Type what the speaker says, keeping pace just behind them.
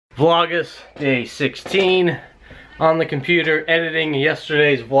Vlogust day 16 on the computer editing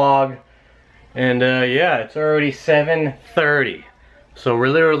yesterday's vlog, and yeah, it's already 7:30, so we're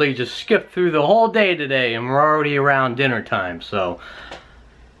literally just skipped through the whole day today and we're already around dinner time. So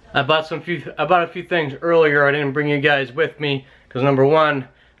I bought a few things earlier. I didn't bring you guys with me because number one,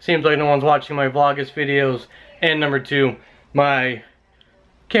 seems like no one's watching my Vlogust videos, and number two, my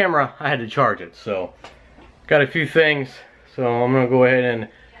camera, I had to charge it. So got a few things, so I'm gonna go ahead and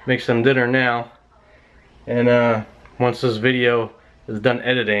make some dinner now, and once this video is done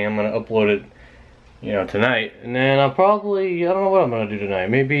editing, I'm gonna upload it, you know, tonight, and then I'll probably, I don't know what I'm gonna do tonight.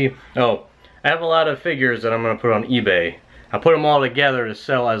 Maybe, oh, I have a lot of figures that I'm gonna put on eBay. I put them all together to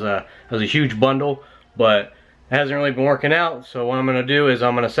sell as a huge bundle, but it hasn't really been working out. So what I'm gonna do is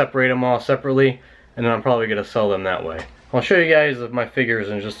I'm gonna separate them all separately, and then I'm probably gonna sell them that way. I'll show you guys my figures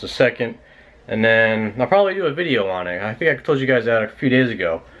in just a second, and then I'll probably do a video on it. I think I told you guys that a few days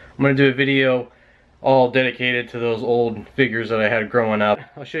ago. I'm gonna do a video all dedicated to those old figures that I had growing up.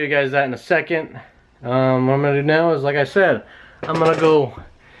 I'll show you guys that in a second. What I'm gonna do now is, like I said, I'm gonna go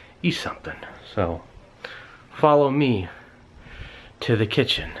eat something. So follow me to the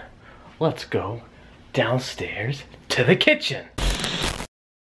kitchen. Let's go downstairs to the kitchen.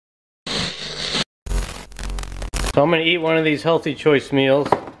 So I'm gonna eat one of these healthy choice meals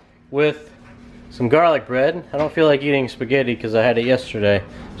with some garlic bread. I don't feel like eating spaghetti because I had it yesterday,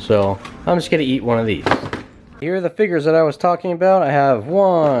 so I'm just gonna eat one of these. Here are the figures that I was talking about. I have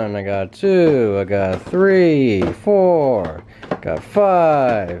 1, I got 2, I got 3, 4, I got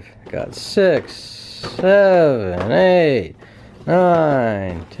 5, I got 6, 7, 8,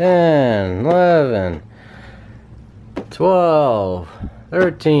 9, 10, 11, 12,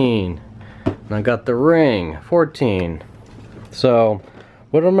 13, and I got the ring, 14. So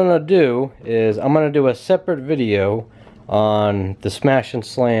what I'm gonna do is I'm gonna do a separate video on the Smash and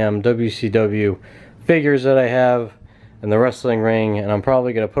Slam WCW figures that I have and the wrestling ring, and I'm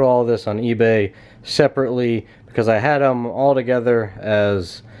probably gonna put all this on eBay separately because I had them all together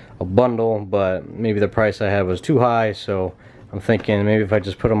as a bundle, but maybe the price I had was too high, so I'm thinking maybe if I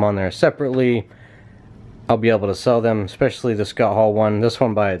just put them on there separately, I'll be able to sell them, especially the Scott Hall one. This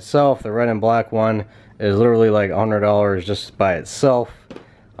one by itself, the red and black one, is literally like $100 just by itself.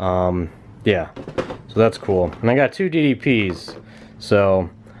 Yeah, so that's cool. And I got 2 DDPs, so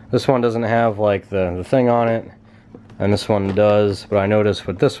this one doesn't have like the thing on it, and this one does, but I noticed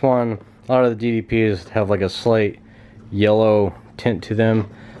with this one, a lot of the DDPs have like a slight yellow tint to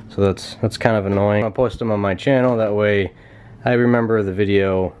them, so that's kind of annoying. I'll post them on my channel, that way I remember the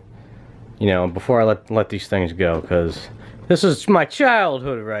video, you know, before I let these things go, because this is my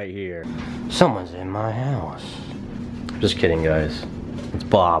childhood right here. Someone's in my house. Just kidding, guys. It's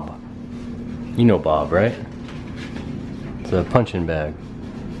Bob. You know Bob, right? It's a punching bag.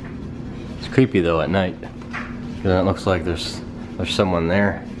 It's creepy though at night, because it looks like there's someone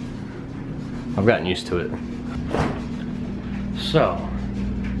there. I've gotten used to it. So,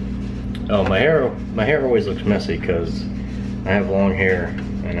 oh, my hair always looks messy because I have long hair,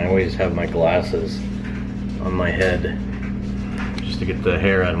 and I always have my glasses on my head just to get the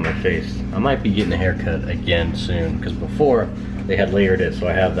hair out of my face. I might be getting a haircut again soon, because before they had layered it, so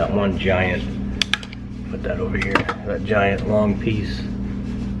I have that one giant, put that over here, that giant long piece.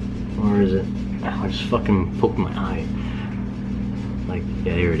 Where is it? Oh, I just fucking poked my eye. Like,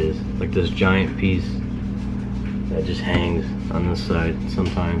 yeah, here it is. Like this giant piece that just hangs on this side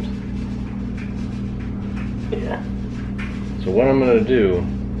sometimes. Yeah. So what I'm gonna do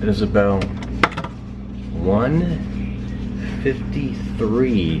is about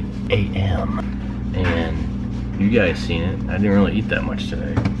 1:53 a.m. and you guys seen it. I didn't really eat that much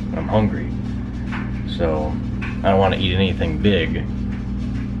today. I'm hungry, so I don't want to eat anything big.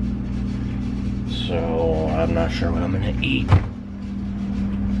 So I'm not sure what I'm gonna eat.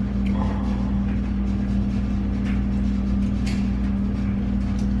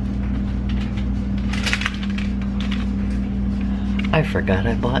 I forgot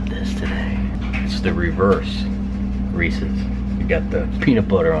I bought this today. It's the reverse Reese's. You got the peanut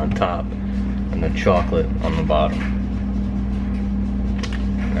butter on top and the chocolate on the bottom.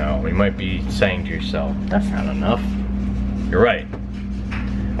 Now, you might be saying to yourself, that's not enough. You're right.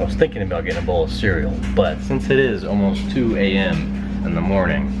 I was thinking about getting a bowl of cereal, but since it is almost 2 a.m. in the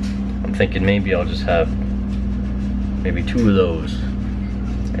morning, I'm thinking maybe I'll just have maybe 2 of those,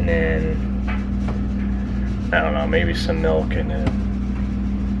 and then, I don't know, maybe some milk, and then,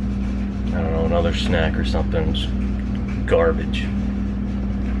 I don't know, another snack or something. Just garbage.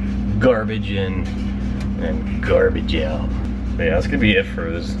 Garbage in and garbage out. But yeah, that's gonna be it for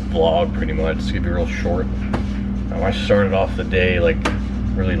this vlog pretty much. It's gonna be real short. I started off the day like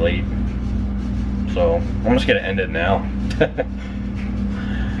really late. So I'm just gonna end it now.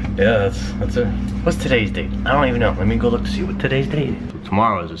 Yeah, that's it. What's today's date? I don't even know. Let me go look to see what today's date is. So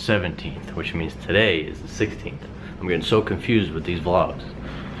tomorrow is the 17th, which means today is the 16th. I'm getting so confused with these vlogs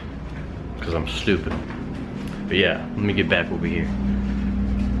because I'm stupid. But yeah, let me get back over here.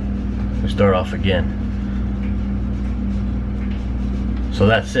 We start off again. So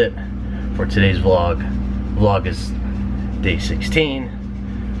that's it for today's vlog. Vlogust day 16.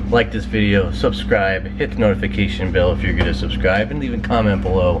 Like this video, subscribe, hit the notification bell if you're gonna subscribe, and leave a comment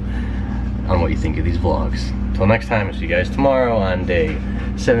below on what you think of these vlogs. Until next time, I'll see you guys tomorrow on day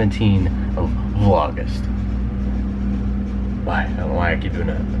 17 of Vlogust. Bye. I don't know why I keep doing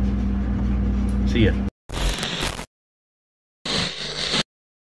that. See ya.